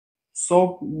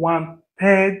Solve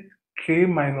 1/3 k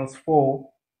minus 4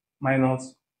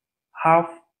 minus half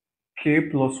k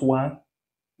plus 1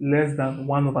 less than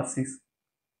 1 over 6.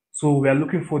 So we are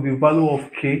looking for the value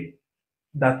of k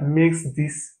that makes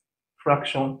this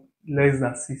fraction less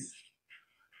than 6.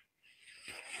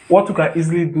 What we can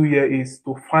easily do here is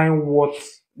to find what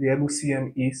the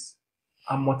LCM is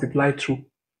and multiply through.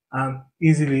 And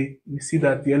easily we see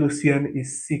that the LCM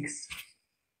is 6.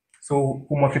 So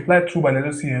we multiply through by the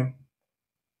LCM,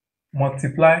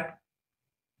 multiply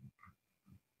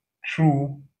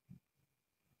through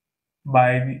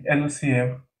by the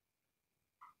LCM,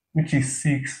 which is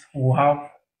 6. We'll have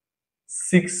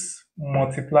 6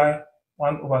 multiply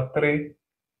 1 over 3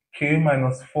 k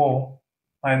minus 4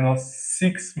 minus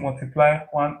 6 multiply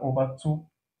 1 over 2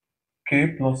 k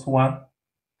plus 1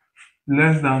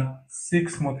 less than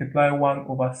 6 multiply 1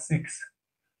 over 6.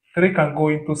 3 can go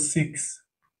into 6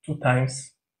 2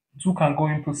 times. 2 can go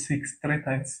into 6 3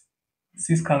 times.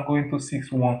 6 can go into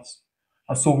 6 once.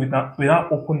 And so we now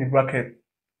open the bracket.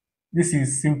 This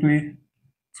is simply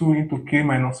 2 into k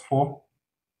minus 4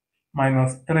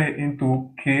 minus 3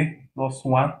 into k plus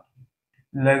 1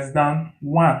 less than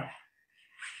 1.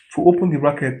 To open the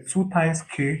bracket, 2 times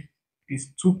k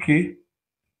is 2k.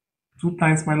 2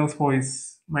 times minus 4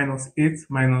 is minus 8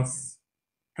 minus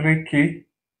 3k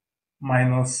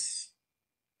minus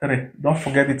 3. Don't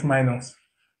forget it minus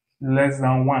less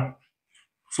than 1.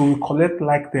 So we collect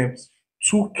like terms.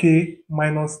 2k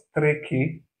minus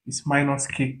 3k is minus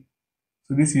k.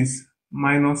 So this is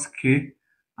minus k,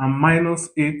 and minus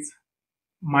 8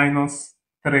 minus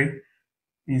 3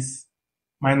 is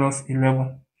minus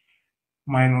 11.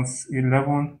 Minus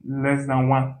 11 less than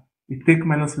 1. We take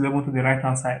minus 11 to the right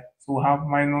hand side. So we have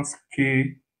minus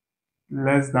k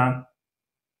less than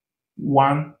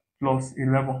 1 plus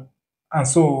 11. And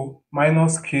so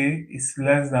minus k is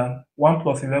less than 1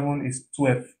 plus 11 is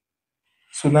 12.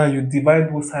 So now you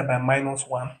divide both sides by minus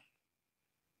 1.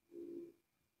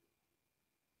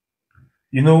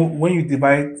 You know, when you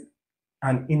divide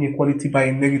an inequality by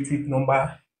a negative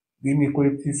number, the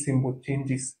inequality symbol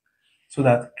changes so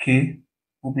that k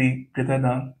will be greater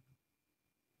than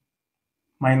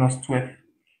minus 12,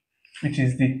 which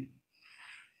is D.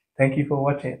 Thank you for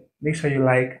watching. Make sure you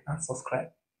like and subscribe.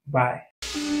 Bye.